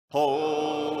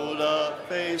Hold up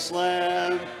face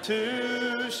lamp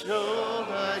to show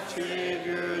thy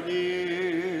Savior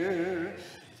near.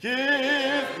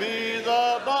 Give me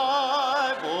the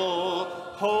Bible,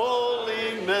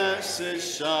 holy message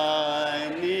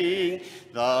shining.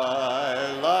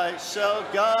 Thy light shall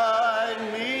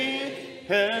guide me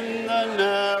in the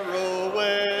narrow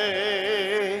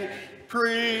way.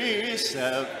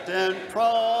 Precept and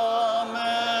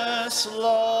promise,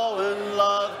 law and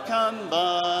love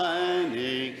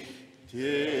combining,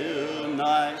 till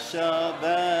night shall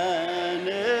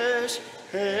vanish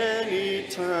in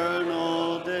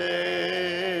eternal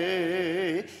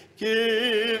day.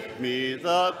 Give me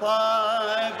the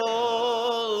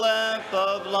Bible, lamp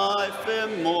of life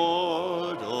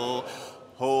immortal.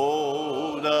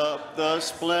 Hold up the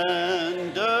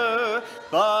splendor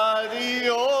by the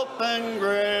open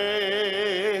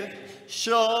grave.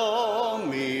 Show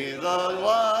me the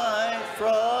light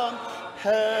from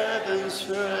heaven's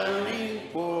friendly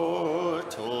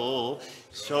portal.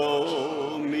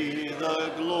 Show me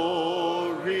the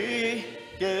glory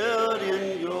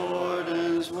gilding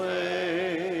Jordan's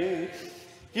way.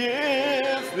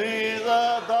 Give me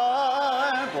the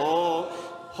Bible,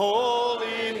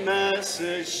 holy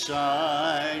message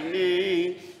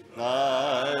shining.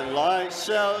 Thy light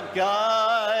shall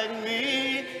guide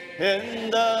me in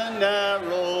the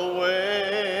narrow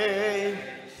way.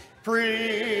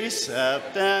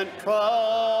 Precept and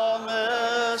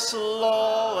promise,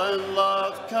 law and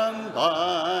love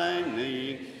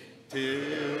combining,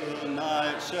 till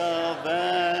night shall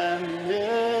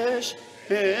vanish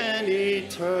in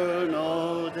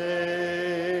eternal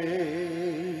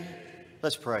day.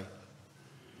 Let's pray.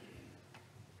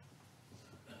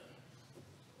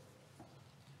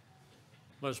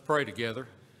 Let's pray together.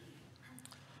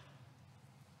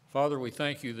 Father, we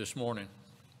thank you this morning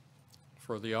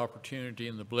for the opportunity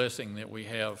and the blessing that we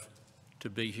have to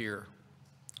be here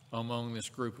among this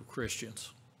group of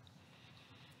Christians.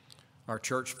 Our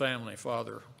church family,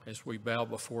 Father, as we bow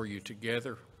before you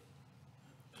together,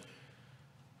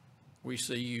 we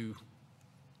see you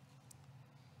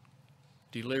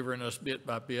delivering us bit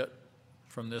by bit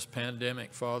from this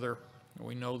pandemic, Father.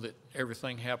 We know that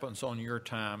everything happens on your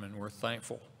time, and we're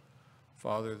thankful,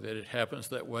 Father, that it happens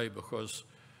that way, because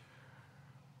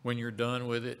when you're done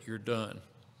with it, you're done.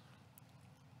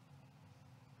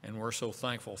 And we're so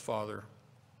thankful, Father,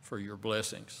 for your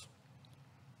blessings.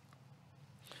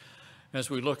 As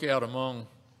we look out among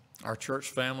our church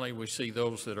family, we see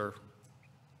those that are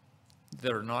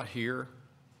not here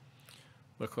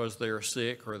because they are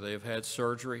sick or they've had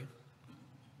surgery.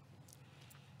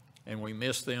 And we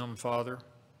miss them, Father.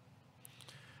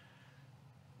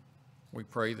 We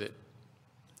pray that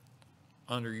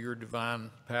under your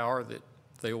divine power that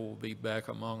they will be back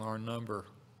among our number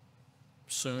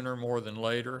sooner more than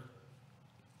later.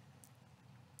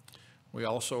 We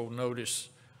also notice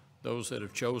those that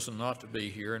have chosen not to be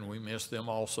here, and we miss them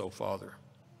also, Father.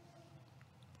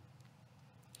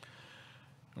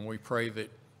 And we pray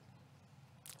that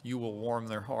you will warm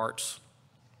their hearts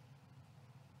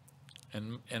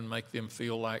and make them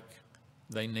feel like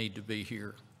they need to be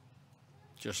here,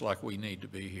 just like we need to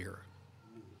be here.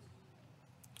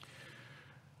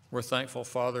 We're thankful,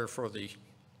 Father, for the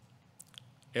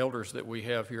elders that we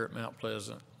have here at Mount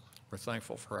Pleasant. We're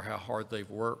thankful for how hard they've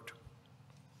worked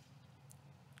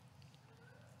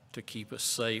to keep us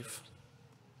safe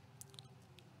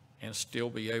and still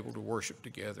be able to worship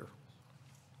together.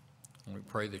 And we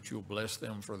pray that you'll bless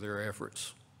them for their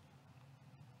efforts.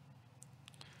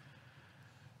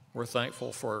 We're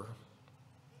thankful for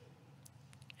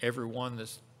everyone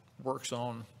that works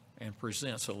on and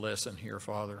presents a lesson here,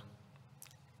 Father,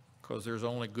 because there's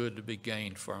only good to be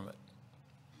gained from it.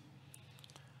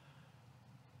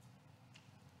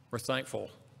 We're thankful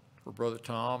for Brother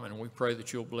Tom, and we pray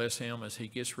that you'll bless him as he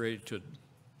gets ready to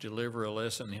deliver a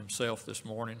lesson himself this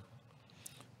morning.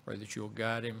 Pray that you'll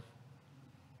guide him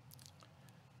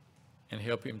and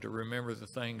help him to remember the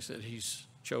things that he's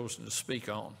chosen to speak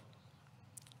on.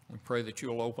 We pray that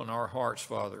you'll open our hearts,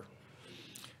 Father,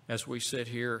 as we sit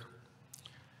here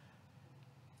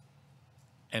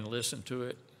and listen to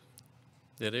it,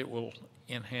 that it will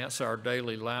enhance our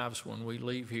daily lives when we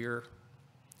leave here,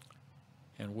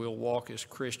 and we'll walk as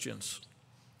Christians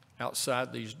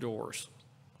outside these doors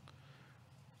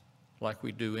like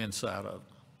we do inside of them.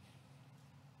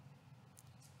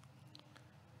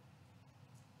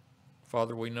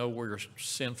 Father, we know we're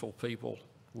sinful people,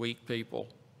 weak people,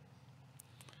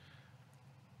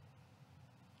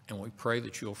 and we pray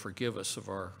that you'll forgive us of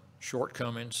our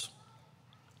shortcomings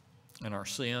and our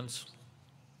sins.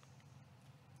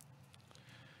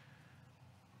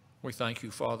 We thank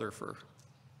you, Father, for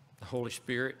the Holy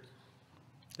Spirit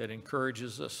that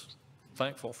encourages us,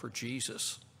 thankful for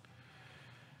Jesus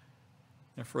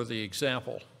and for the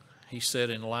example he set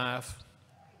in life,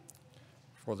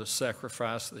 for the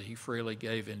sacrifice that he freely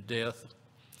gave in death,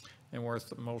 and we're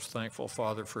most thankful,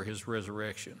 Father, for his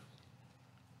resurrection.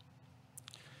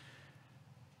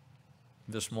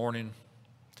 This morning,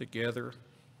 together,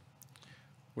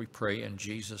 we pray in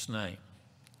Jesus' name.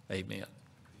 Amen.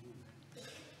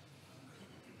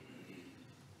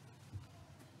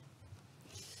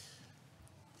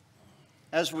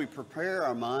 As we prepare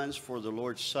our minds for the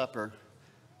Lord's Supper,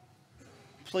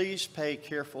 please pay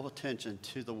careful attention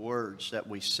to the words that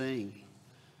we sing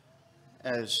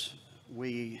as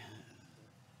we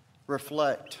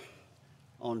reflect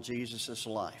on Jesus'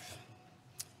 life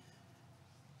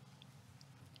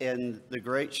and the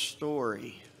great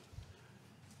story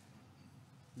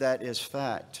that is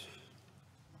fact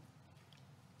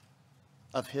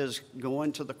of his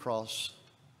going to the cross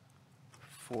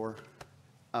for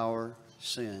our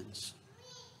sins.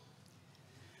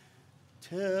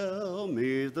 Tell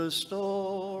me the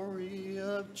story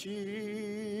of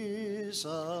Jesus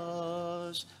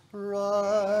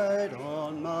right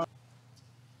on my...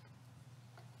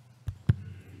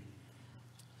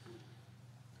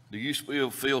 Do you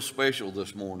feel special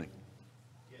this morning?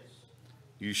 Yes.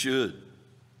 You should.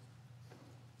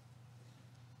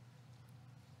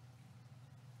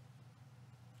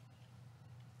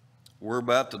 We're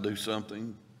about to do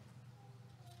something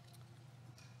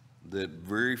that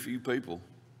very few people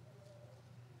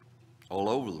all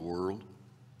over the world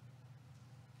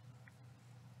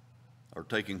are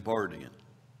taking part in.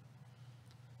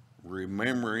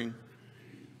 Remembering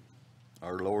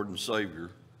our Lord and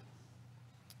Savior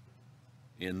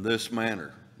in this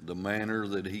manner, the manner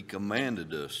that he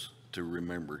commanded us to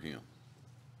remember him.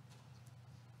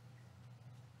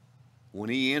 When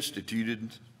he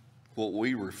instituted what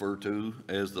we refer to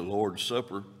as the Lord's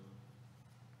Supper,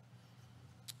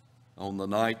 on the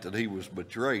night that he was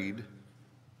betrayed,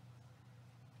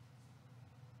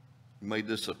 he made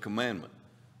this a commandment.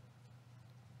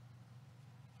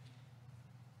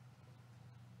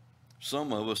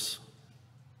 Some of us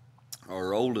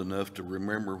are old enough to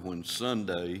remember when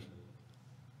Sunday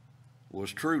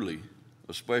was truly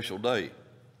a special day.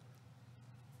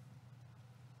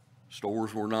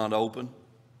 Stores were not open.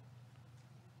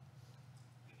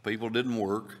 People didn't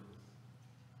work.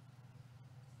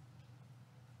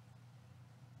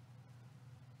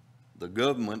 The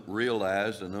government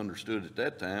realized and understood at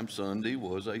that time Sunday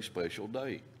was a special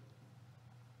day.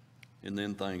 And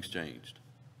then things changed.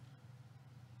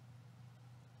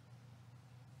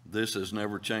 This has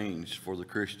never changed for the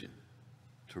Christian,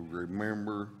 to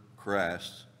remember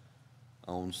Christ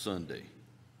on Sunday,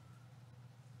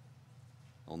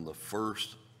 on the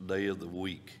first day of the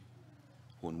week.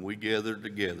 When we gather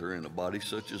together in a body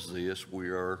such as this, we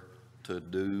are to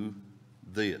do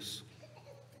this.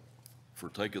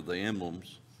 Partake of the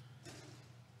emblems,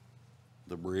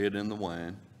 the bread and the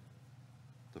wine,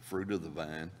 the fruit of the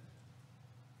vine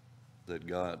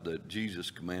that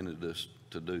Jesus commanded us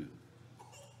to do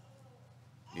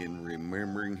in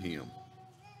remembering him.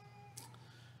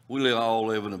 We all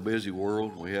live in a busy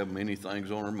world. We have many things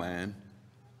on our mind,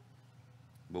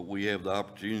 but we have the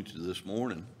opportunity this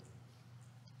morning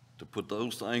to put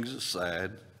those things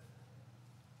aside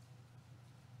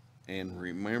and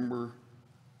remember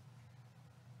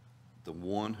the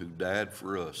one who died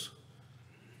for us.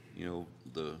 You know,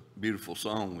 the beautiful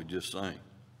song we just sang.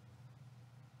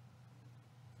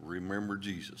 Remember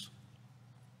Jesus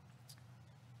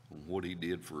and what he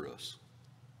did for us.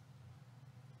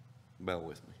 Bow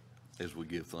with me as we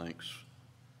give thanks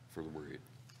for the bread.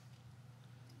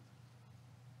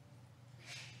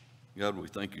 God, we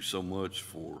thank you so much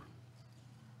for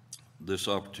this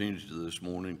opportunity this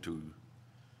morning to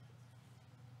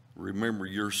remember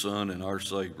your Son and our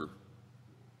Savior.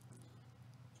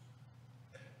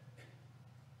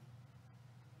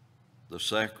 The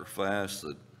sacrifice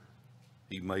that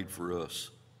he made for us.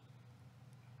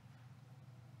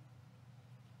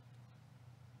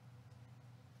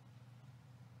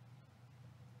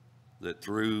 That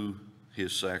through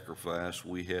his sacrifice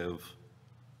we have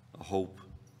a hope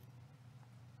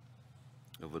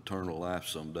of eternal life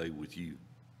someday with you.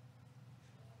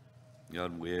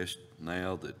 God, we ask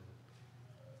now that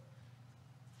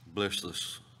bless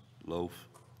this loaf.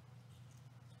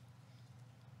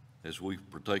 As we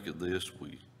partake of this,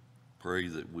 we pray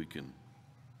that we can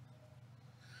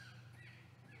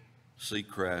see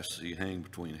Christ as he hang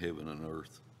between heaven and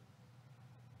earth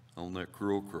on that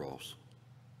cruel cross,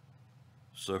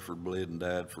 suffered, bled, and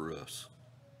died for us.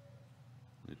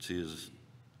 It's his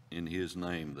in his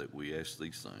name that we ask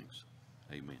these things.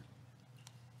 Amen.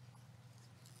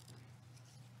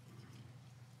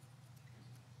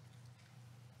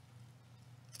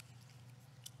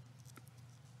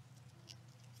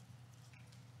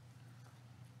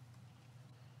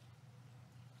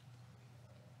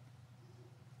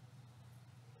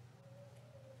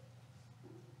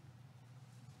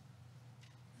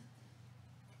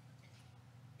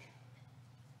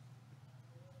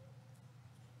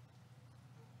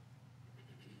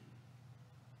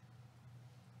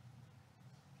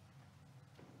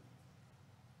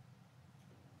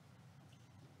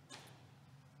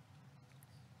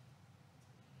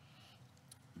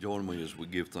 Join me as we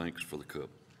give thanks for the cup.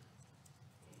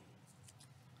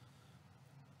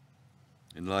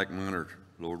 In like manner,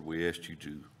 Lord, we ask you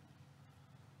to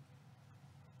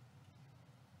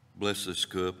bless this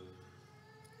cup.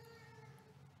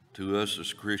 To us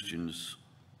as Christians,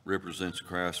 represents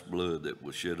Christ's blood that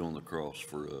was shed on the cross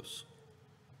for us.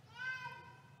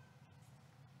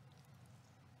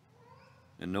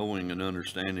 And knowing and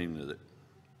understanding that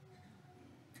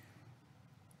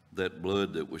that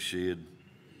blood that was shed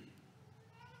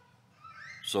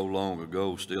so long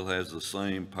ago still has the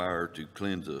same power to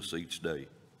cleanse us each day,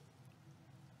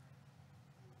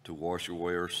 to wash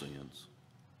away our sins.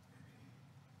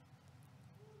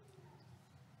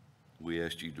 We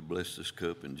ask you to bless this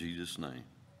cup in Jesus' name.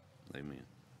 Amen.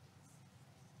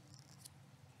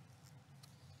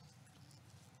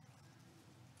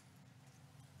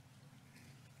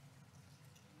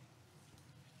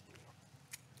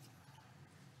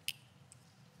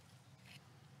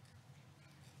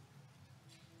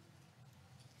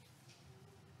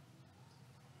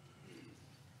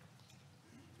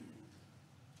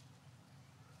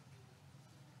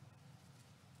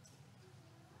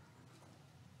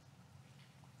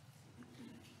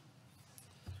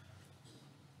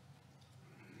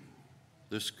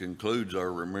 This concludes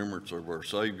our remembrance of our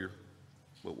Savior,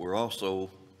 but we're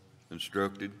also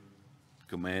instructed,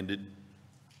 commanded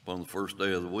upon the first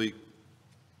day of the week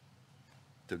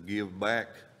to give back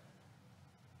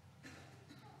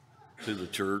to the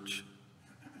church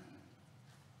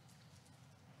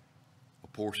a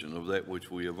portion of that which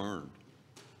we have earned.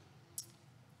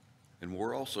 And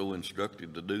we're also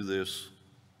instructed to do this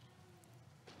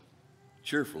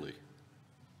cheerfully.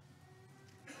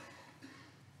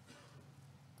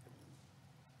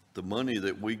 The money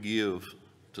that we give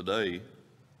today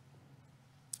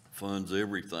funds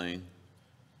everything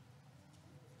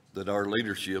that our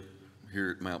leadership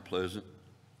here at Mount Pleasant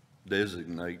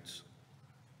designates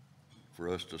for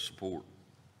us to support.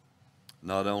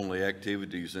 Not only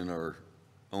activities in our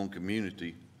own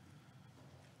community,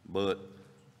 but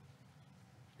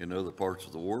in other parts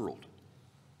of the world.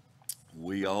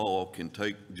 We all can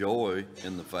take joy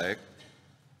in the fact,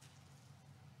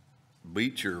 be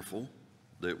cheerful,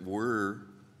 that we're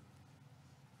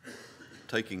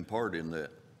taking part in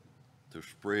that to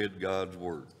spread God's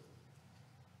word,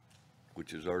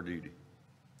 which is our duty.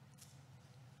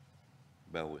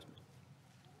 Bow with me.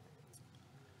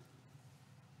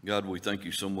 God, we thank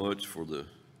you so much for the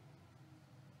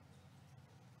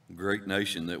great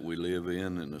nation that we live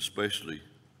in, and especially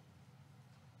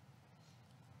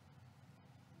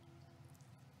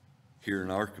here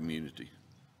in our community.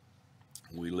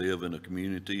 We live in a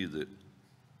community that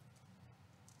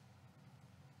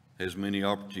has many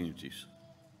opportunities.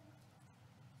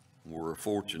 We're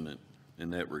fortunate in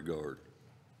that regard.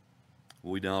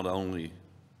 We not only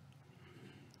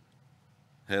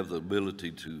have the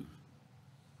ability to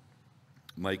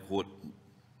make what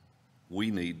we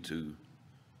need to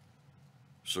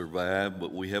survive,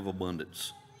 but we have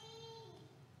abundance.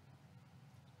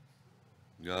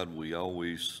 God, we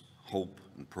always hope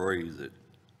and pray that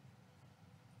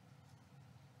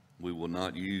we will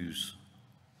not use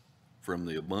from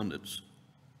the abundance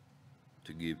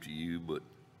to give to you, but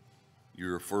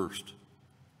you're first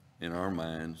in our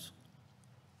minds,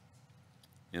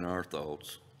 in our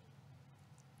thoughts,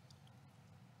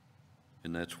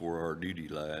 and that's where our duty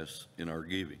lies in our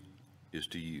giving, is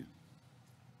to you.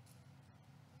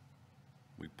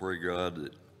 We pray, God,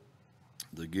 that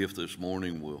the gift this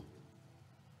morning will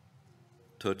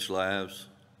touch lives,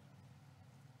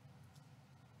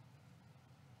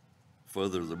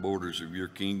 further the borders of your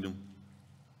kingdom,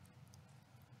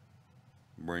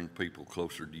 bring people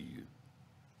closer to you.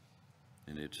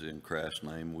 And it's in Christ's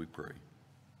name we pray.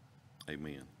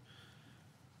 Amen.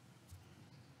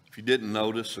 If you didn't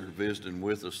notice or visiting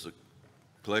with us, the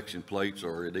collection plates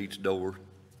are at each door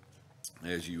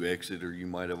as you exit, or you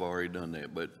might have already done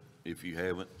that, but if you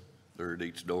haven't, they're at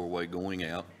each doorway going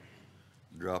out.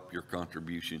 Drop your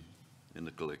contribution in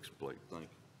the collection plate. Thank you.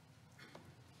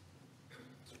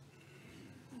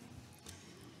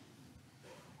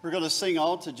 We're going to sing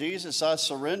All to Jesus, I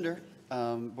Surrender.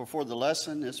 Before the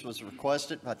lesson, this was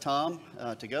requested by Tom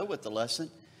to go with the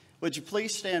lesson. Would you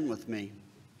please stand with me?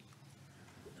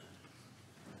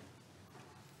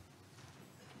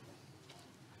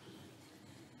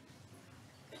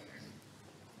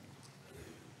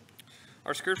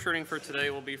 Our scripture reading for today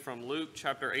will be from Luke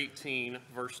chapter 18,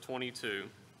 verse 22.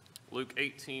 Luke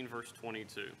 18, verse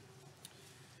 22.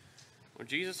 When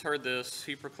Jesus heard this,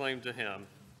 he proclaimed to him,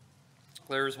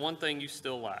 "There is one thing you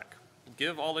still lack.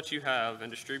 Give all that you have and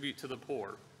distribute to the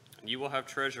poor, and you will have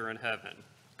treasure in heaven.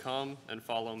 Come and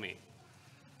follow me."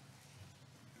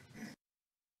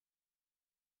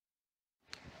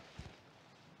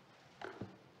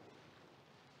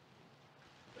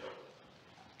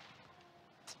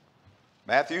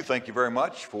 Matthew, thank you very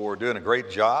much for doing a great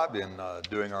job in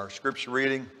doing our scripture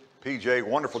reading. PJ,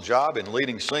 wonderful job in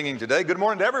leading singing today. Good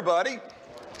morning to everybody.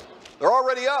 They're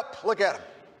already up. Look at them.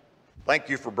 Thank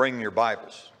you for bringing your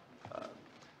Bibles.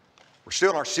 We're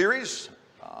still in our series,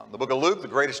 the book of Luke, the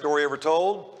greatest story ever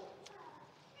told.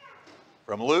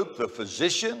 From Luke, the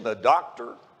physician, the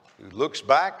doctor, who looks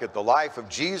back at the life of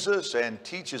Jesus and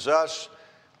teaches us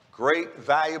great,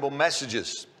 valuable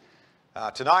messages.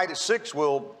 Tonight at 6,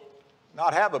 we'll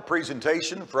not have a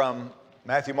presentation from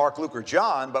Matthew, Mark, Luke, or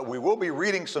John, but we will be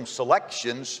reading some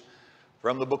selections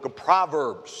from the book of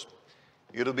Proverbs.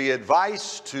 It'll be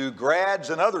advice to grads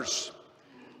and others.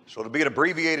 So it'll be an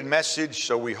abbreviated message,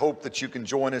 so we hope that you can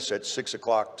join us at 6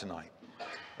 o'clock tonight.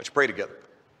 Let's pray together.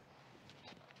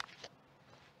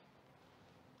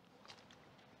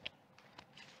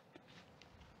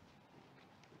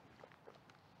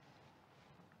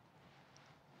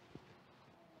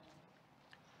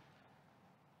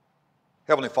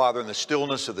 Heavenly Father, in the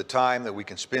stillness of the time that we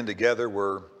can spend together,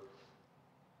 we're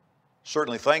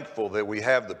certainly thankful that we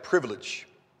have the privilege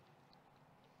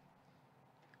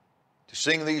to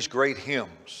sing these great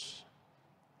hymns,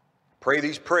 pray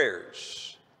these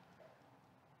prayers,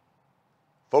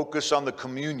 focus on the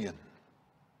communion,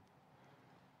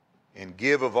 and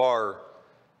give of our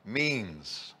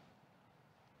means,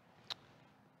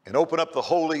 and open up the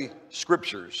Holy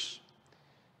Scriptures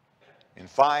and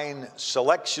find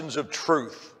selections of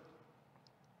truth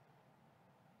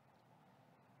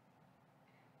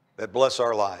that bless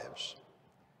our lives.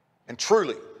 And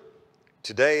truly,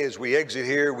 today as we exit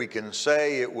here, we can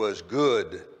say it was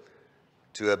good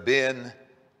to have been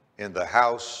in the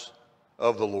house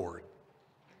of the Lord.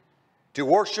 To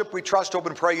worship, we trust, hope,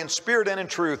 and pray in spirit and in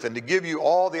truth, and to give you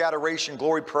all the adoration,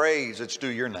 glory, praise that's due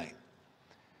your name.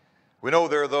 We know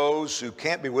there are those who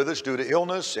can't be with us due to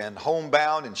illness and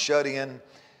homebound and shut in,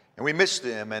 and we miss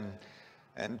them,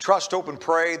 and trust, hope, and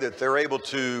pray that they're able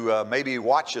to maybe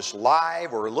watch us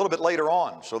live or a little bit later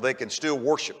on so they can still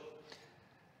worship.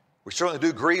 We certainly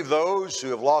do grieve those who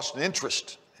have lost an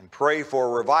interest and pray for a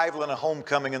revival and a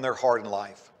homecoming in their heart and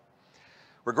life.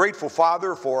 We're grateful,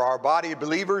 Father, for our body of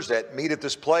believers that meet at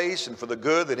this place and for the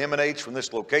good that emanates from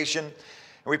this location.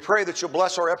 And we pray that you'll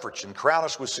bless our efforts and crown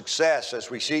us with success as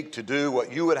we seek to do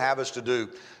what you would have us to do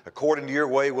according to your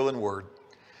way, will, and word.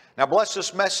 Now bless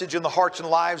this message in the hearts and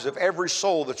lives of every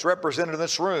soul that's represented in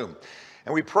this room.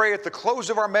 And we pray at the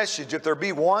close of our message, if there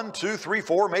be 1, 2, 3,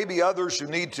 4, maybe others who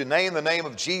need to name the name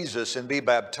of Jesus and be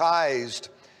baptized,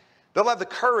 they'll have the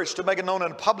courage to make it known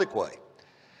in a public way.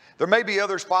 There may be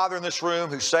others, Father, in this room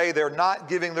who say they're not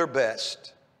giving their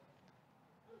best.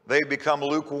 They've become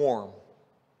lukewarm.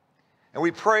 And we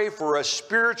pray for a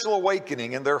spiritual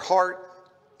awakening in their heart,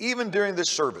 even during this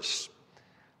service,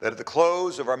 that at the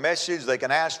close of our message, they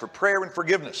can ask for prayer and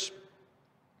forgiveness.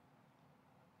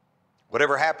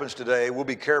 Whatever happens today, we'll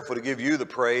be careful to give you the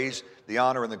praise, the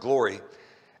honor, and the glory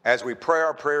as we pray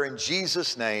our prayer in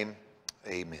Jesus' name,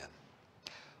 amen.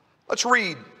 Let's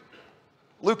read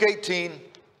Luke 18,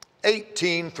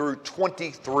 18 through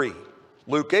 23.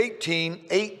 Luke 18,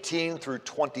 18 through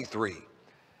 23.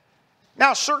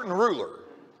 Now a certain ruler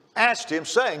asked him,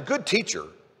 saying, "Good teacher,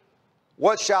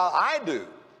 what shall I do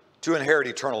to inherit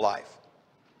eternal life?"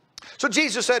 So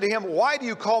Jesus said to him, "Why do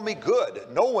you call me good?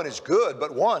 No one is good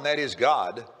but one, that is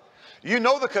God. You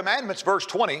know the commandments," verse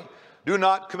 20, "do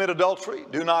not commit adultery,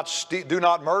 do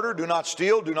not murder, do not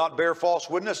steal, do not bear false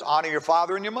witness, honor your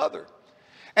father and your mother."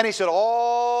 And he said,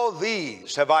 "All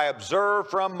these have I observed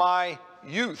from my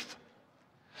youth."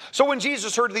 So when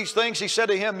Jesus heard these things, he said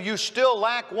to him, "You still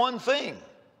lack one thing.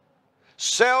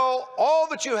 Sell all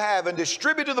that you have and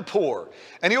distribute to the poor,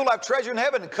 and you'll have treasure in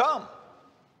heaven. Come,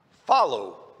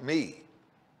 follow me."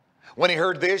 When he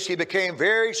heard this, he became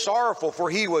very sorrowful,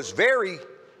 for he was very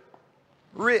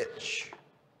rich.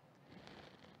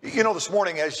 You know, this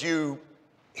morning as you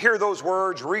hear those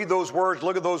words, read those words,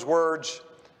 look at those words,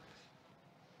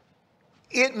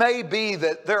 it may be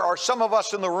that there are some of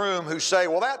us in the room who say,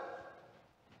 well, that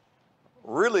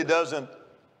really doesn't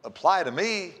apply to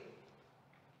me.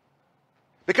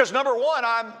 Because number one,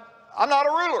 I'm not a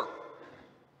ruler.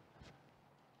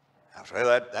 I say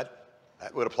that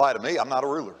would apply to me. I'm not a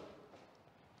ruler.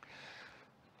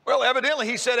 Well, evidently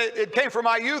he said it came from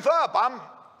my youth up.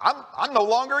 I'm no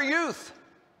longer a youth.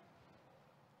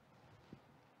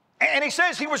 And he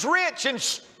says he was rich,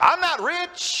 and I'm not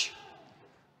rich.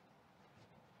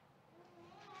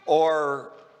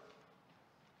 Or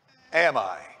am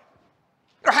I?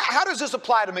 How does this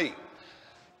apply to me?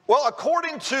 Well,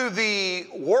 according to the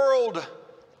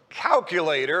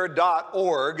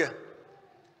worldcalculator.org,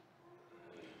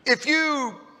 if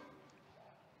you,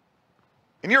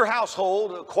 in your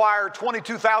household, acquire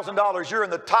 $22,000, you're in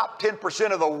the top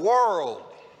 10% of the world.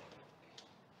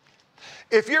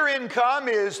 If your income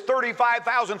is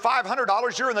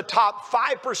 $35,500, you're in the top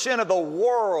 5% of the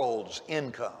world's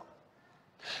income.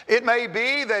 It may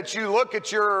be that you look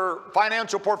at your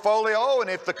financial portfolio, and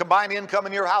if the combined income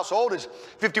in your household is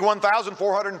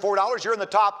 $51,404, you're in the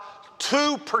top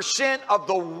 2% of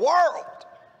the world.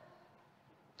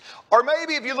 Or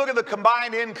maybe if you look at the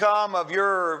combined income of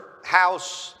your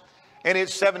house and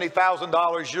it's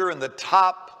 $70,000, you're in the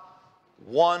top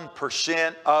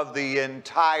 1% of the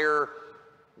entire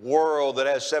world that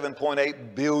has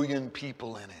 7.8 billion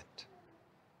people in it.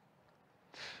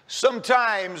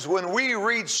 Sometimes when we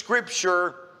read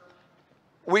Scripture,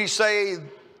 we say,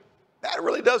 that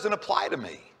really doesn't apply to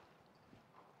me.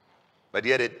 But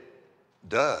yet it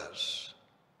does.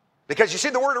 Because you see,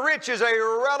 the word rich is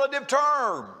a relative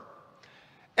term.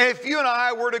 And if you and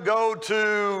I were to go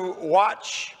to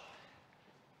watch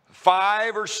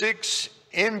 5 or 6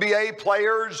 NBA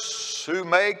players who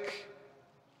make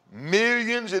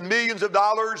millions and millions of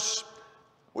dollars,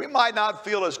 we might not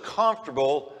feel as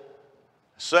comfortable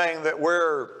saying that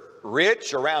we're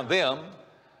rich around them.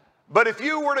 But if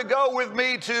you were to go with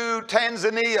me to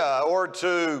Tanzania or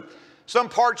to some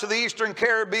parts of the Eastern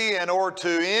Caribbean or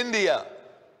to India,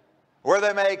 where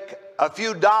they make a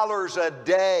few dollars a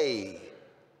day,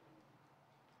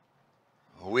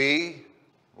 we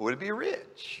would be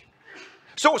rich.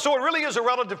 So it really is a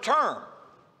relative term.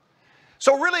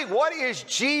 So really, what is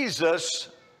Jesus'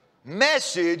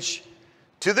 message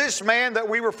to this man that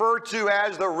we refer to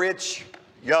as the rich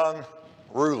young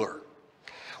ruler?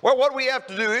 Well, what we have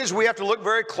to do is we have to look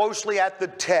very closely at the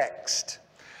text.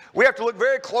 We have to look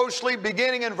very closely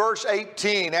beginning in verse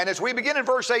 18. And as we begin in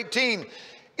verse 18,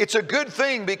 it's a good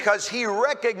thing because he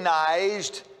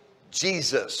recognized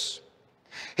Jesus.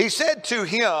 He said to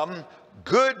him,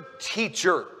 "Good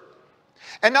teacher."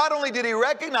 And not only did he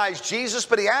recognize Jesus,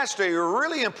 but he asked a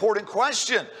really important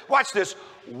question. Watch this.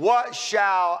 What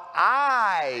shall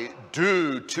I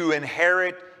do to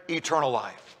inherit eternal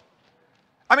life?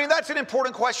 I mean, that's an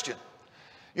important question.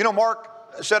 You know, Mark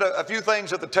said a few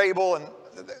things at the table, and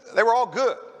they were all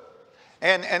good.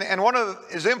 And one of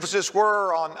his emphasis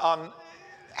were on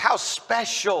how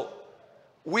special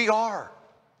we are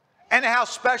and how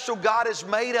special God has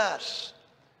made us.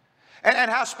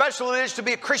 And how special it is to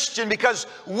be a Christian because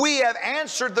we have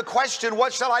answered the question,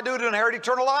 what shall I do to inherit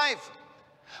eternal life?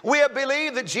 We have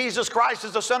believed that Jesus Christ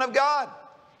is the Son of God.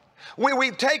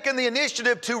 We've taken the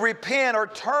initiative to repent or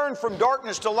turn from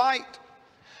darkness to light.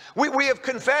 We have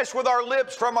confessed with our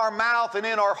lips, from our mouth, and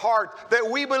in our heart that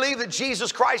we believe that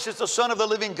Jesus Christ is the Son of the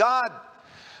living God.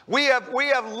 We have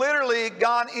literally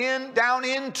gone down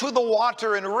into the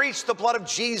water and reached the blood of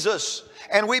Jesus,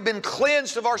 and we've been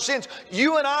cleansed of our sins.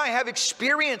 You and I have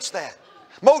experienced that.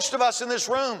 Most of us in this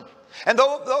room. And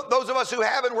those of us who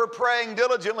haven't, we're praying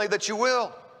diligently that you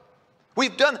will.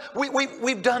 We've done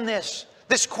this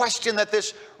question that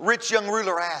this rich young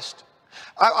ruler asked.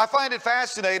 I find it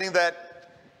fascinating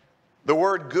that the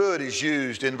word good is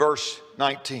used in verse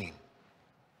 19.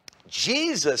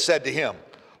 Jesus said to him,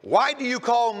 "Why do you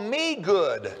call me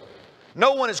good?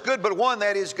 No one is good but one,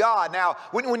 that is God." Now,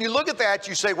 when you look at that,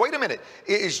 you say, wait a minute,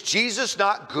 is Jesus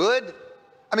not good?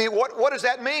 I mean, what does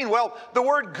that mean? Well, the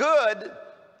word good,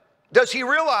 does he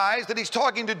realize that he's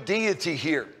talking to deity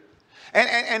here?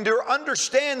 And to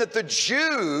understand that the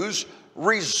Jews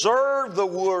reserved the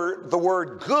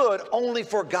word good only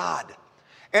for God.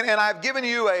 And I've given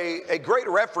you a great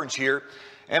reference here,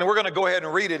 and we're going to go ahead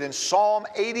and read it in Psalm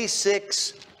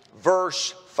 86,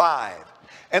 verse 5.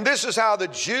 And this is how the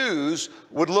Jews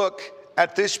would look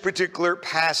at this particular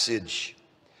passage.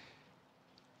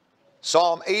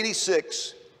 Psalm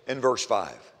 86 and verse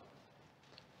 5.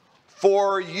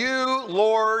 For you,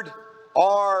 Lord,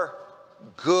 are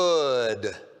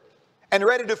good and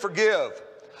ready to forgive,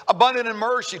 abundant in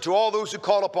mercy to all those who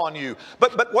call upon you.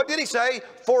 But what did he say?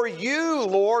 For you,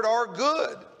 Lord, are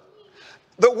good.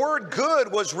 The word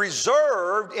good was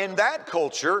reserved in that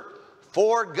culture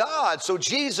for God. So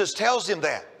Jesus tells him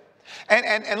that.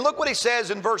 And look what he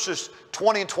says in verses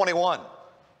 20 and 21.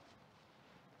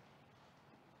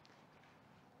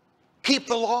 Keep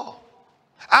the law.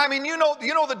 I mean, you know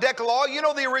the Decalogue, you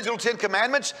know the original 10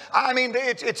 Commandments. I mean,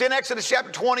 it's in Exodus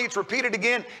chapter 20, it's repeated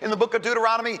again in the book of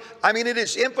Deuteronomy. I mean, it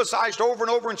is emphasized over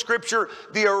and over in Scripture,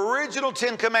 the original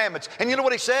 10 Commandments. And you know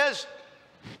what he says?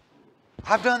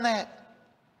 I've done that.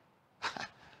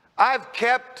 I've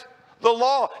kept the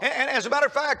law. And as a matter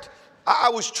of fact, I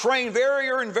was trained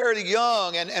very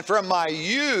young, and from my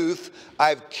youth,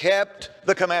 I've kept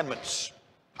the commandments.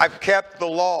 I've kept the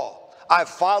law. I've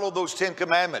followed those 10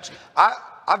 commandments.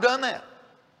 I've done that.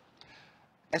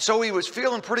 And so he was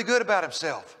feeling pretty good about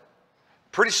himself.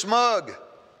 Pretty smug.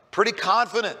 Pretty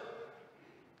confident.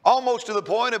 Almost to the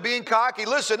point of being cocky.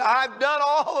 Listen, I've done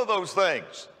all of those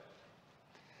things.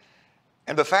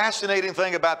 And the fascinating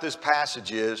thing about this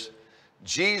passage is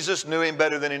Jesus knew him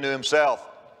better than he knew himself.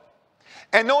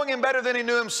 And knowing him better than he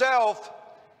knew himself,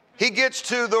 he gets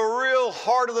to the real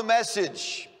heart of the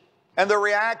message and the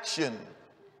reaction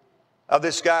of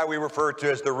this guy we refer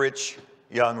to as the rich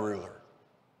young ruler.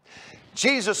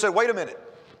 Jesus said, wait a minute.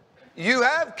 You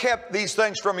have kept these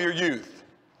things from your youth,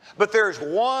 but there's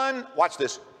one, watch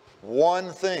this,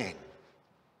 one thing.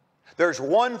 There's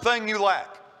one thing you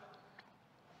lack.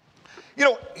 You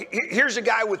know, here's a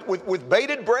guy with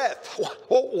bated breath.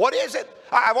 What is it?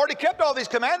 I've already kept all these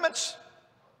commandments.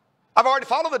 I've already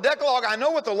followed the Decalogue. I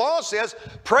know what the law says.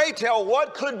 Pray tell,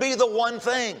 what could be the one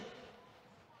thing?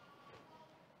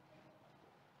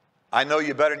 I know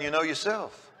you better than you know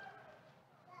yourself.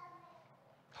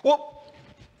 Well,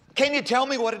 can you tell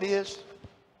me what it is?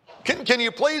 Can you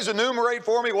please enumerate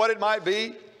for me what it might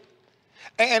be?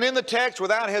 And in the text,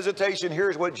 without hesitation,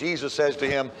 here's what Jesus says to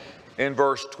him in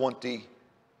verse 22.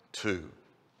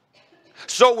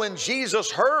 So when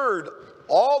Jesus heard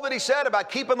all that he said about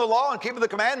keeping the law and keeping the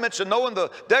commandments and knowing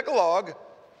the Decalogue,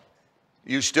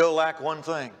 you still lack one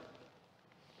thing.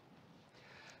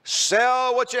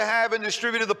 Sell what you have and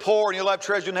distribute to the poor, and you'll have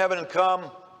treasure in heaven, and come,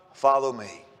 follow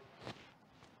me.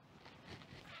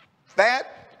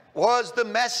 That was the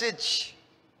message.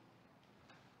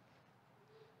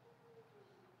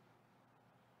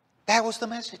 That was the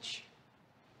message.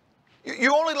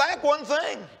 You only lack one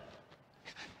thing.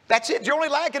 That's it. You're only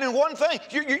lacking in one thing.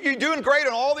 You're doing great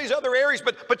in all these other areas,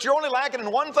 but you're only lacking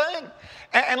in one thing.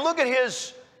 And look at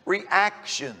his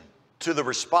reaction to the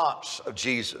response of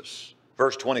Jesus.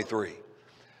 Verse 23.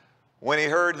 When he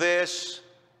heard this,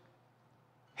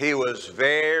 he was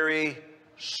very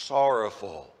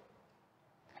sorrowful.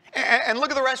 And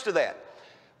look at the rest of that.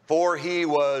 For he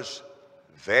was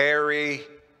very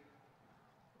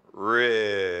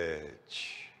rich.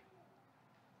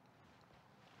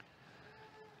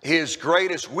 His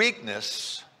greatest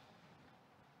weakness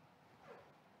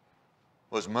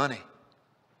was money.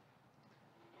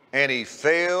 And he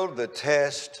failed the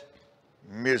test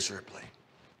miserably.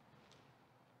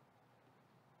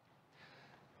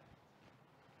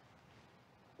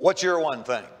 What's your one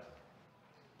thing?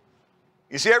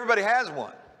 You see, everybody has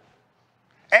one.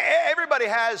 Everybody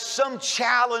has some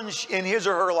challenge in his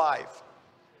or her life.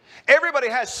 Everybody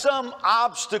has some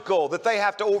obstacle that they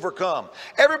have to overcome.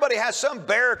 Everybody has some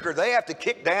barrier they have to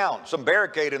kick down, some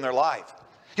barricade in their life.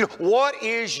 You know, what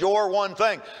is your one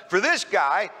thing? For this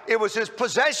guy, it was his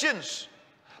possessions.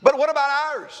 But what about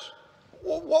ours?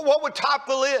 What would top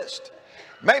the list?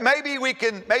 Maybe we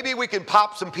can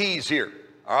pop some peas here,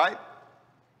 all right?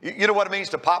 You know what it means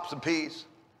to pop some peas?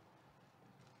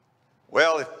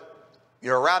 Well, if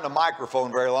you're around a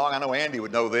microphone very long, I know Andy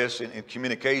would know this in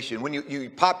communication. When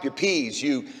you pop your peas,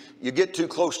 you get too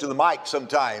close to the mic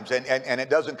sometimes, and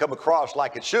it doesn't come across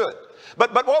like it should.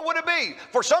 But what would it be?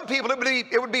 For some people,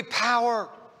 it would be power.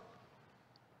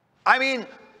 I mean,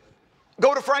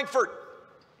 go to Frankfurt.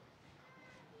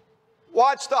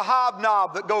 Watch the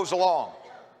hobnob that goes along.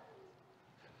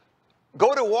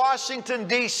 Go to Washington,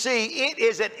 D.C. It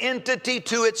is an entity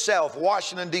to itself.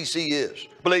 Washington, D.C. is.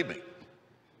 Believe me.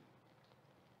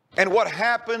 And what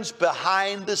happens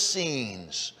behind the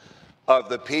scenes of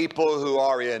the people who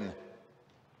are in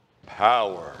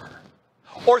power.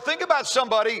 Or think about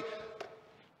somebody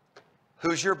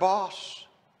who's your boss,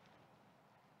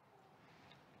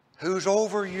 who's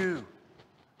over you,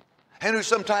 and who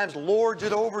sometimes lords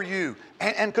it over you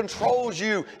and controls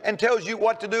you and tells you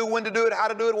what to do, when to do it, how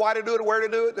to do it, why to do it, where to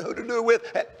do it, who to do it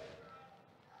with.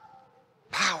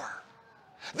 Power.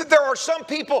 There are some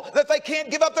people that they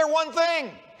can't give up their one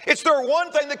thing. It's their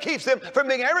one thing that keeps them from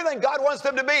being everything God wants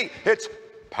them to be. It's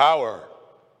power.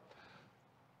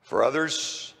 For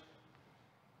others,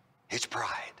 it's pride.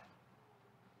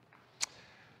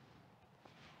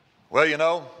 Well, you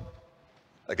know,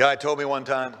 a guy told me one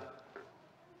time,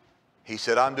 he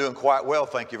said, I'm doing quite well,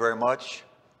 thank you very much.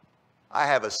 I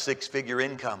have a 6-figure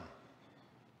income.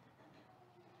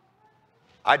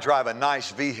 I drive a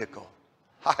nice vehicle.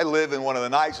 I live in one of the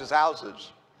nicest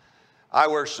houses. I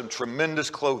wear some tremendous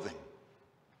clothing.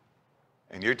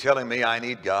 And you're telling me I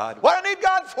need God? What do I need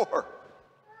God for?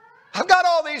 I've got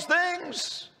all these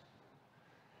things.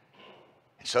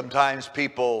 And sometimes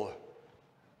people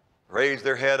raise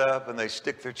their head up and they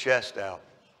stick their chest out.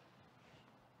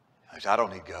 I say, I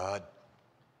don't need God.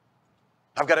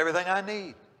 I've got everything I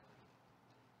need.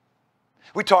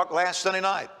 We talked last Sunday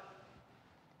night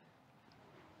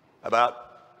about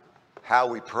how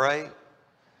we pray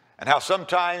and how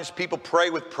sometimes people pray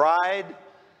with pride,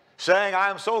 saying, I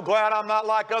am so glad I'm not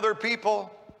like other people.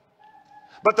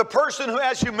 But the person who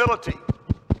has humility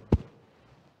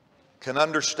can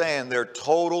understand their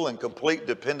total and complete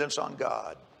dependence on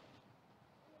God.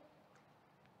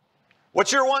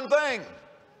 What's your one thing?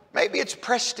 Maybe it's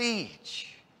prestige.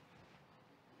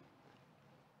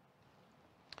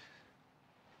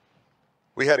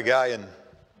 We had a guy in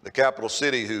the capital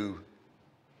city who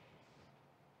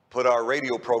put our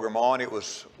radio program on. It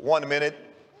was 1 minute,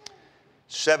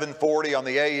 7:40 on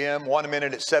the AM, 1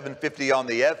 minute at 7:50 on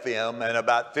the FM, and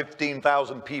about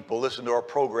 15,000 people listen to our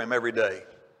program every day.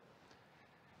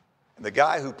 And the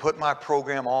guy who put my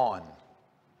program on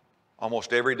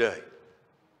almost every day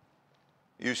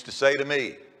used to say to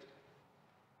me,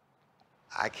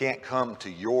 I can't come to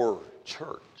your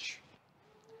church.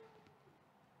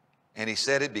 And he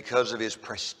said it because of his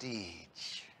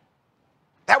prestige.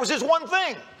 That was his one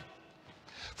thing.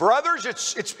 For others,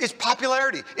 it's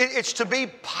popularity. It's to be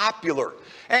popular.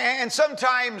 And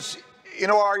sometimes, you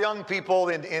know, our young people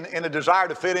in a desire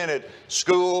to fit in at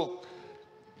school,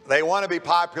 they want to be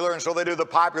popular, and so they do the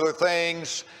popular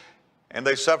things, and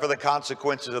they suffer the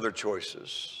consequences of their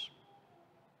choices.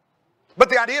 But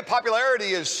the idea of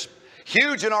popularity is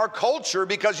huge in our culture,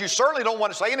 because you certainly don't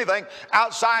want to say anything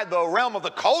outside the realm of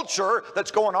the culture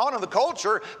that's going on in the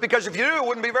culture, because if you do, it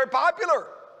wouldn't be very popular.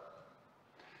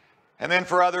 And then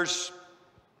for others,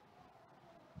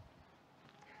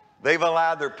 they've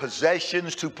allowed their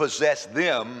possessions to possess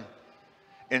them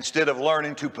instead of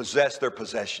learning to possess their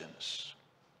possessions.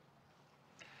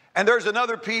 And there's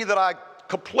another P that I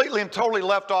completely and totally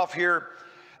left off here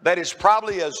that is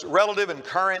probably as relative and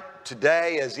current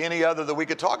today as any other that we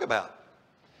could talk about.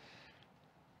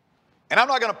 And I'm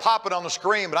not going to pop it on the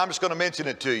screen, but I'm just going to mention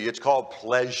it to you. It's called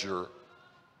pleasure.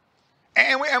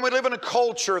 And we live in a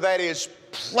culture that is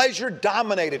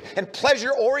pleasure-dominated and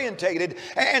pleasure-orientated,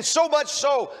 and so much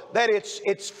so that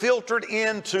it's filtered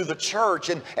into the church.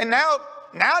 And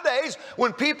nowadays,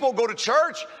 when people go to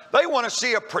church, they want to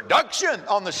see a production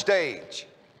on the stage.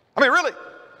 I mean, really.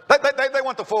 They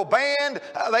want the full band.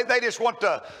 They just want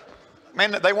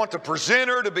they want the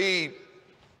presenter to be.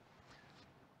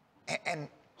 And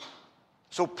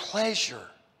so pleasure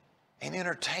and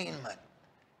entertainment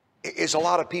is a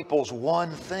lot of people's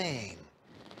one thing.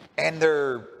 And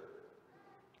they're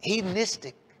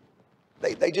hedonistic.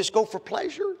 They just go for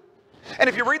pleasure. And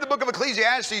if you read the book of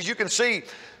Ecclesiastes, you can see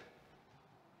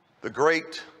the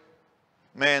great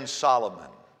man Solomon,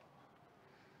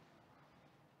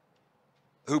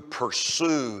 who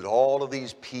pursued all of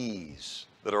these P's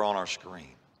that are on our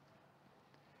screen.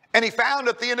 And he found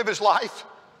at the end of his life,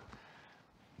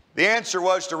 the answer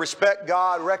was to respect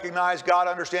God, recognize God,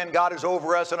 understand God is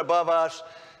over us and above us,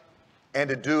 and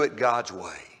to do it God's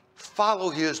way. Follow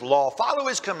His law, follow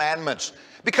His commandments,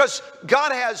 because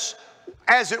God has,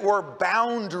 as it were,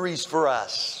 boundaries for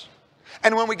us.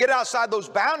 And when we get outside those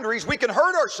boundaries, we can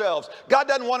hurt ourselves. God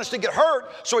doesn't want us to get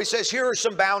hurt, so He says, here are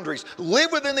some boundaries.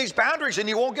 Live within these boundaries and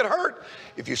you won't get hurt.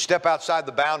 If you step outside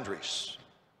the boundaries,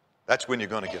 that's when you're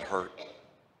going to get hurt.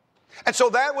 And so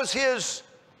that was His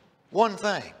one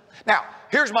thing. Now,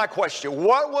 here's my question.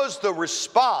 What was the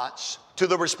response to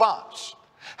the response?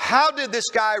 How did this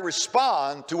guy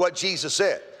respond to what Jesus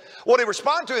said? Well, he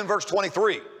responded to in verse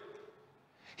 23.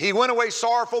 He went away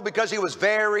sorrowful because he was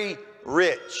very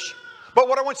rich. But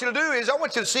what I want you to do is I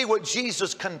want you to see what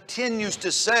Jesus continues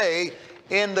to say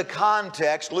in the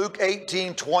context, Luke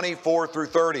 18, 24 through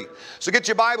 30. So get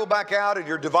your Bible back out at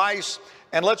your device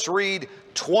and let's read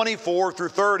 24 through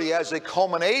 30 as a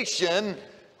culmination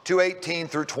to 18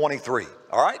 through 23.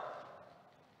 All right?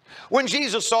 When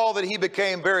Jesus saw that he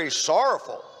became very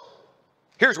sorrowful,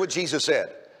 here's what Jesus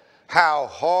said. How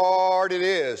hard it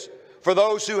is for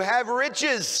those who have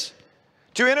riches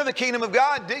To enter the kingdom of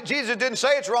God, Jesus didn't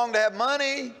say it's wrong to have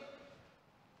money.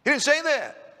 He didn't say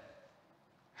that.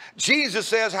 Jesus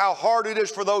says how hard it is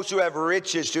for those who have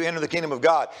riches to enter the kingdom of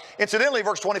God. Incidentally,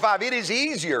 verse 25, it is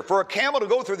easier for a camel to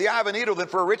go through the eye of a needle than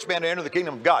for a rich man to enter the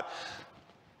kingdom of God.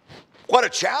 What a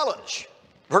challenge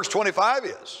verse 25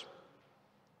 is.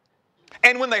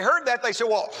 And when they heard that, they said,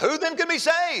 well, who then can be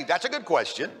saved? That's a good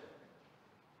question.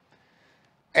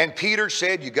 And Peter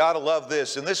said, you got to love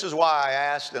this. And this is why I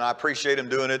asked, and I appreciate him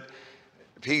doing it,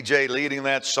 PJ leading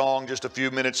that song just a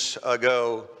few minutes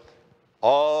ago.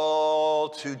 All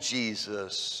to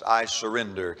Jesus I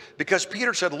surrender. Because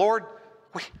Peter said, Lord,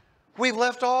 we've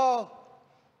left all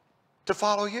to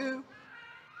follow you.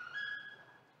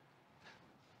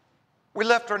 We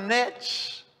left our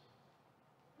nets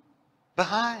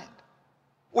behind.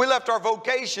 We left our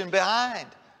vocation behind.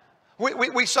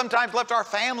 We sometimes left our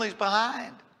families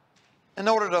behind in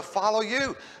order to follow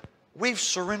you. We've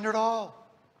surrendered all.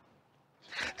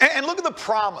 And look at the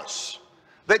promise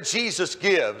that Jesus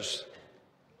gives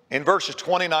in verses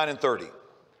 29 and 30.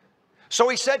 So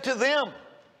he said to them,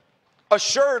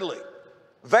 assuredly,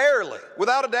 verily,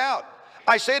 without a doubt,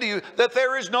 I say to you that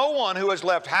there is no one who has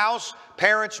left house,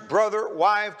 parents, brother,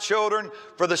 wife, children,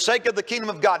 for the sake of the kingdom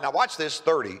of God. Now watch this,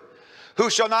 30. Who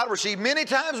shall not receive many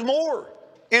times more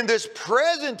in this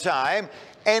present time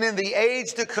and in the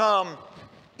age to come,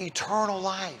 eternal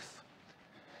life.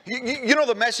 You know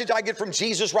the message I get from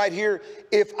Jesus right here?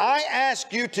 If I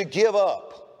ask you to give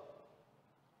up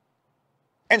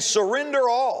and surrender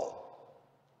all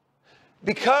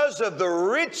because of the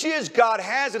riches God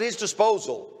has at His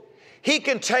disposal, He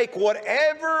can take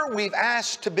whatever we've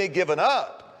asked to be given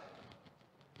up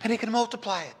and He can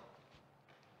multiply it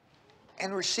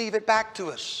and receive it back to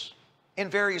us in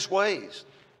various ways.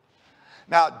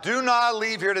 Now, do not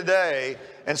leave here today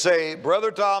and say,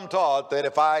 Brother Tom taught that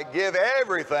if I give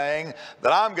everything,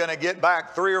 that I'm going to get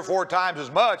back 3 or 4 times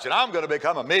as much and I'm going to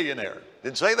become a millionaire.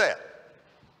 Didn't say that.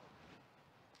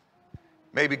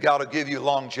 Maybe God will give you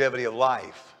longevity of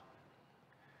life.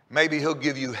 Maybe He'll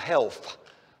give you health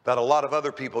that a lot of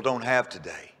other people don't have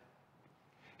today.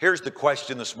 Here's the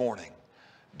question this morning.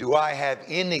 Do I have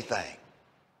anything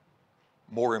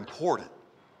more important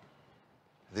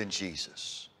than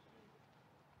Jesus?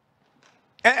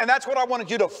 And that's what I wanted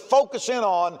you to focus in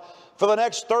on for the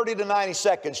next 30 to 90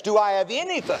 seconds. Do I have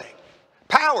anything?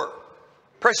 Power,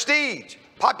 prestige,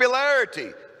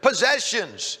 popularity,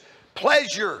 possessions,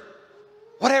 pleasure,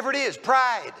 whatever it is,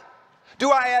 pride.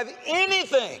 Do I have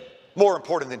anything more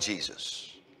important than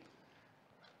Jesus?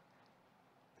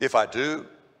 If I do,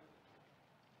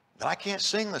 then I can't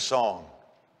sing the song,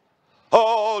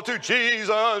 all to Jesus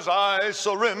I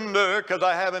surrender, because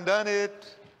I haven't done it.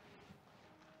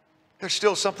 There's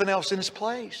still something else in its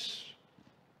place.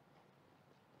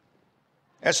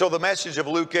 And so the message of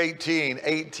Luke 18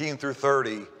 through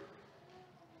 30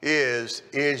 is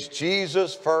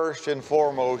Jesus first and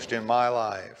foremost in my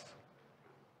life?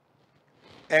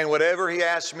 And whatever He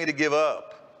asks me to give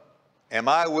up, am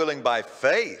I willing by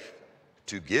faith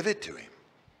to give it to Him?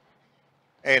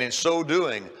 And in so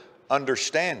doing,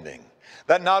 understanding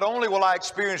that not only will I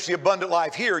experience the abundant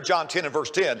life here, John 10 and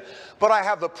verse 10, but I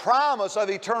have the promise of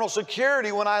eternal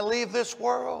security when I leave this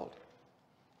world.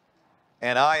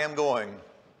 And I am going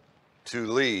to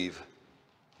leave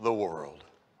the world.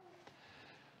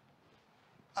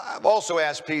 I've also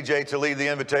asked PJ to lead the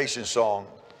invitation song,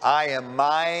 I am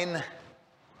mine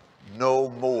no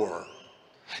more.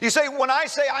 You say, when I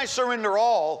say I surrender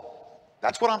all,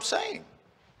 that's what I'm saying.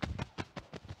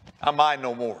 I'm mine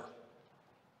no more.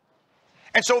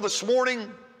 And so this morning,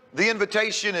 the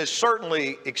invitation is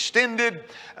certainly extended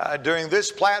during this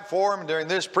platform, during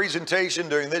this presentation,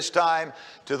 during this time,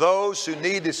 to those who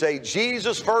need to say,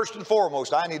 Jesus, first and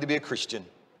foremost, I need to be a Christian.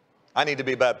 I need to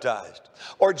be baptized.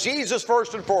 Or Jesus,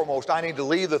 first and foremost, I need to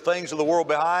leave the things of the world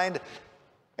behind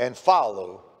and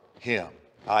follow Him.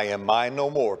 I am mine no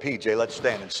more. PJ, let's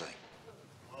stand and sing.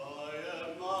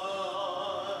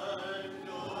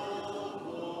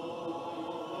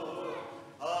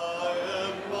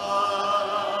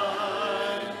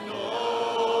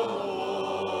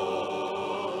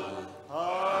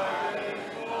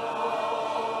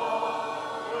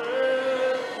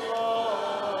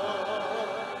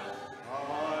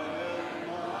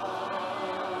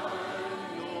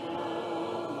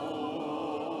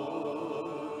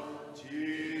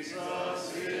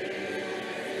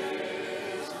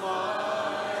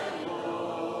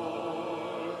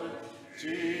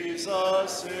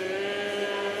 Jesus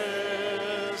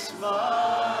is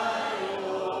my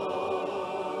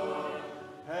Lord,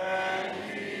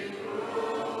 and He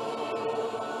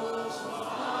rules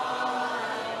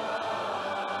my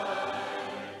life.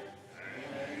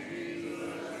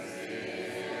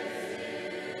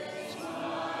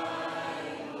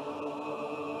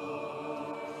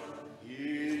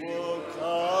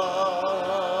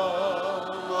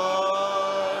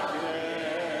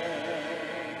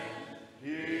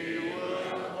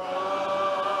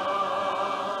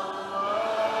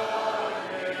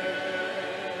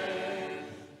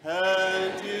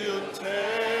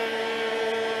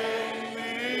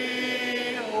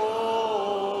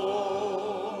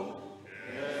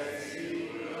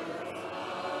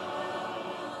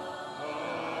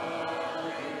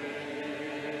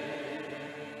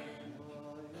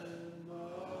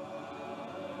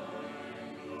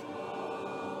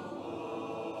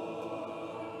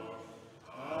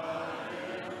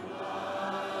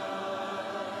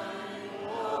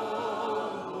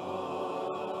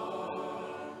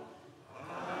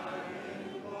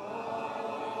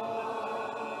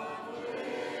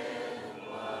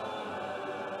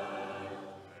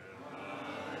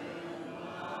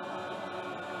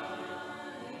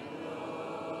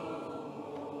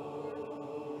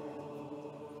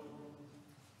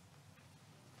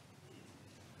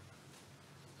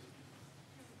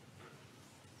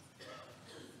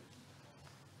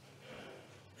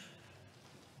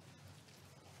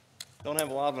 Don't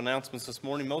have a lot of announcements this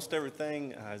morning. Most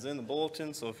everything is in the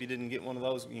bulletin, so if you didn't get one of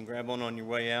those, you can grab one on your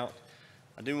way out.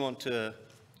 I do want to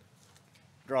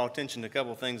draw attention to a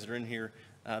couple of things that are in here.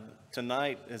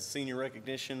 Tonight, as senior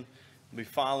recognition, will be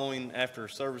following after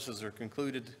services are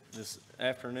concluded this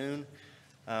afternoon.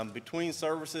 Between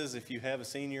services, if you have a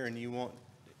senior and you want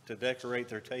to decorate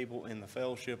their table in the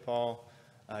fellowship hall,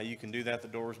 you can do that. The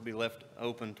doors will be left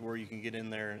open to where you can get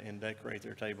in there and decorate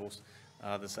their tables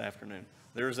this afternoon.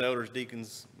 There's the elders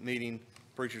deacons meeting,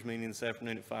 preachers meeting this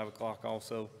afternoon at 5 o'clock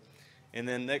also. And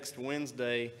then next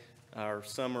Wednesday, our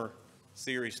summer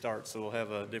series starts, so we'll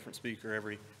have a different speaker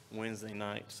every Wednesday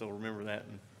night. So remember that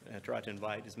and try to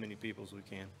invite as many people as we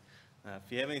can. If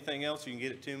you have anything else, you can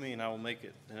get it to me and I will make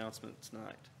an announcement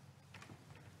tonight.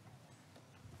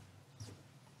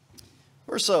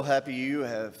 We're so happy you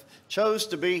have chose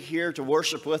to be here to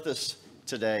worship with us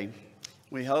today.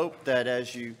 We hope that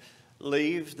as you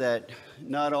leave, that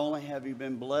not only have you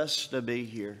been blessed to be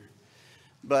here,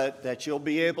 but that you'll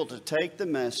be able to take the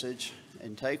message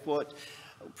and take what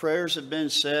prayers have been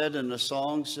said and the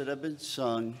songs that have been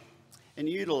sung and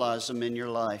utilize them in your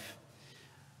life.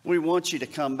 We want you to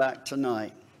come back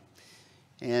tonight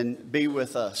and be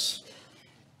with us.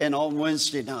 And on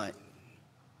Wednesday night,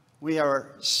 we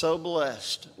are so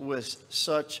blessed with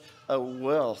such a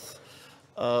wealth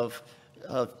of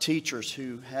teachers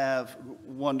who have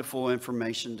wonderful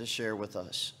information to share with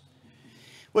us.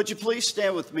 Would you please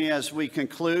stand with me as we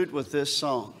conclude with this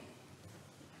song?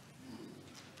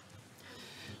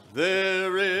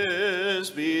 There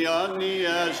is beyond the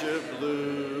azure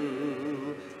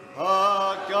blue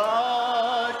a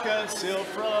God concealed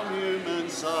from human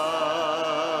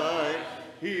sight.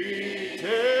 He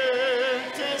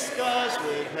tinted his skies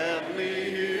with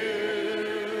heavenly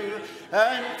hue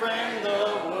and framed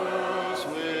the worlds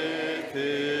with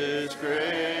his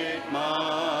great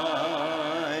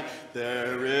might.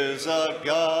 There is a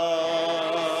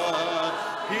God,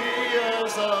 he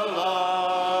is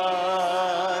alive,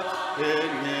 in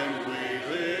him we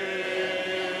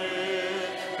live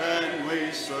and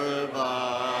we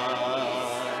survive.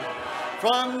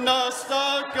 From dust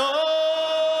of God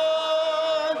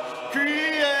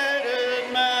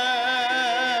created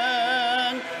man,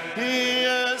 he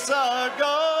is our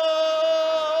God,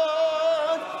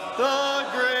 the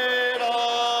great I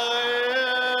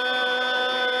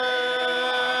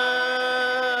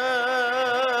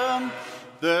am.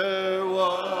 There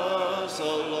was a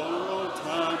long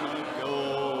time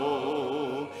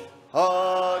ago a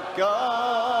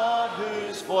God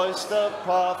whose voice the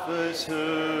prophets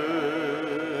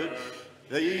heard.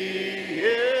 He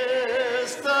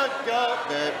is the God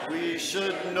that we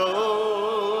should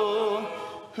know,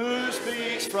 who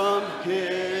speaks from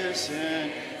his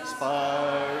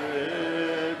inspired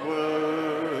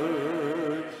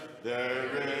word. There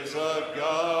is a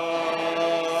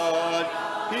God,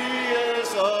 he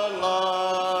is alive,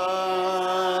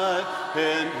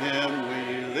 in him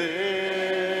we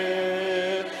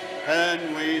live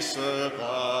and we survive.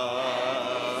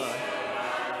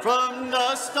 From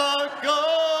dust of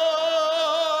God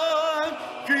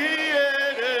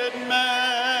created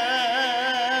man,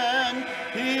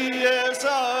 he is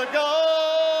our God,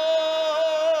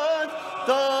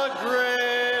 the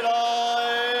great I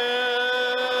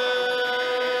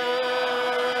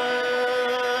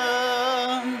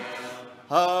am.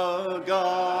 Our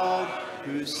God,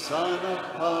 whose Son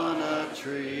upon a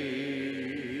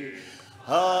tree,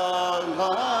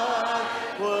 alive,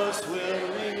 was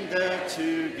willing there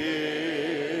to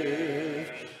give,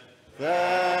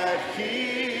 that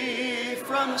he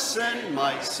from sin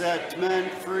might set men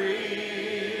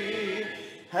free,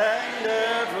 and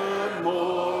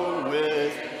evermore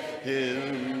with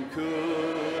him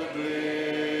could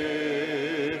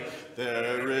live.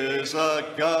 There is a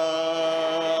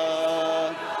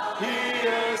God, he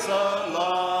is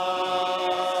alive,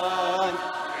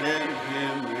 in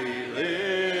him we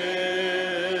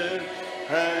live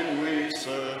and we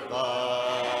survive.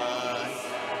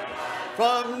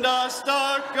 From dust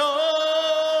our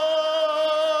God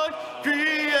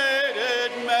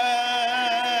created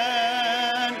man,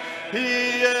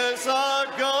 he is our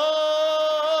God,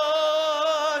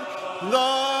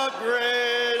 the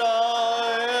great I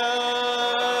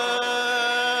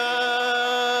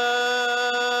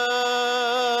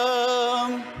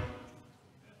am.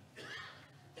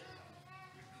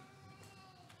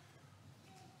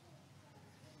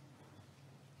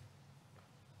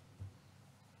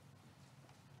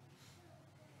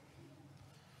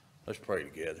 Let's pray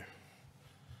together.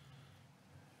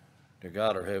 Dear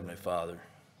God, our Heavenly Father,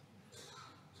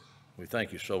 we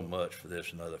thank you so much for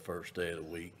this another first day of the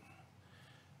week.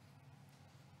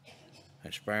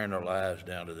 and sparing our lives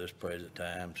down to this present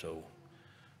time so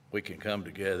we can come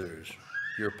together as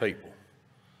your people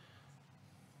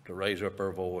to raise up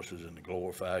our voices and to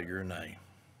glorify your name.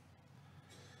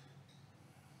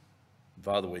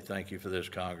 Father, we thank you for this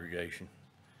congregation.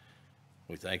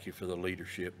 We thank you for the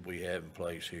leadership we have in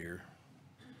place here.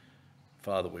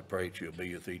 Father, we pray that you'll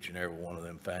be with each and every one of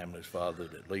them families, Father,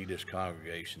 that lead this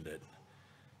congregation, that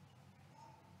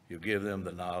you'll give them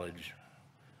the knowledge,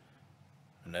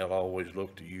 and they'll always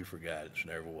look to you for guidance in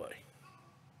every way.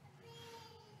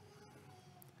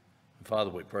 And Father,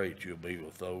 we pray that you'll be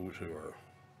with those who are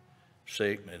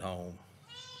sick and at home,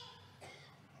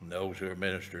 and those who are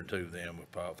ministering to them,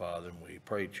 Father, and we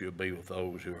pray that you'll be with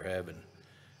those who are having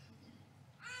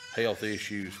health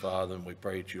issues, Father, and we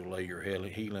pray that you'll lay your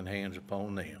healing hands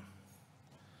upon them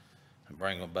and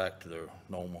bring them back to their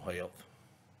normal health.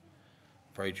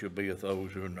 Pray that you'll be with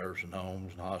those who are in nursing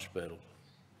homes and hospitals.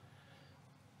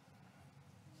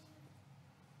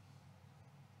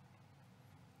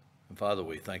 And Father,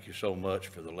 we thank you so much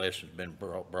for the lessons been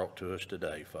brought to us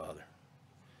today, Father.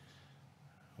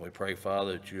 We pray,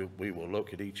 Father, that we will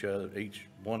look at each other, each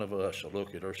one of us will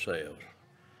look at ourselves,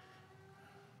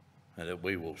 and that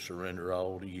we will surrender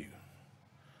all to you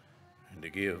and to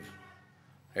give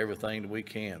everything that we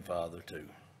can, Father, to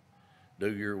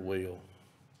do your will.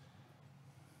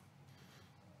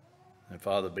 And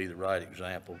Father, be the right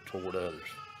example toward others.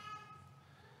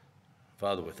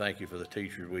 Father, we thank you for the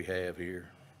teachers we have here.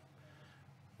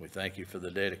 We thank you for the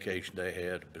dedication they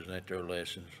had to present their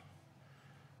lessons.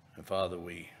 And Father,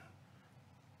 we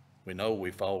know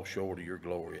we fall short of your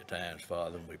glory at times,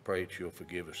 Father, and we pray that you'll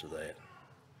forgive us of that.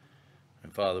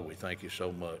 And Father, we thank you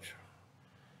so much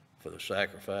for the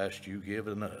sacrifice you've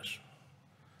given us.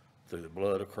 Through the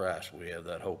blood of Christ, we have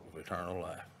that hope of eternal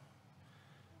life.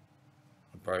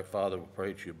 And pray, Father, we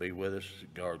pray that you'll be with us,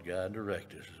 guard, guide, and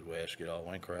direct us as we ask it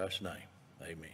all in Christ's name. Amen.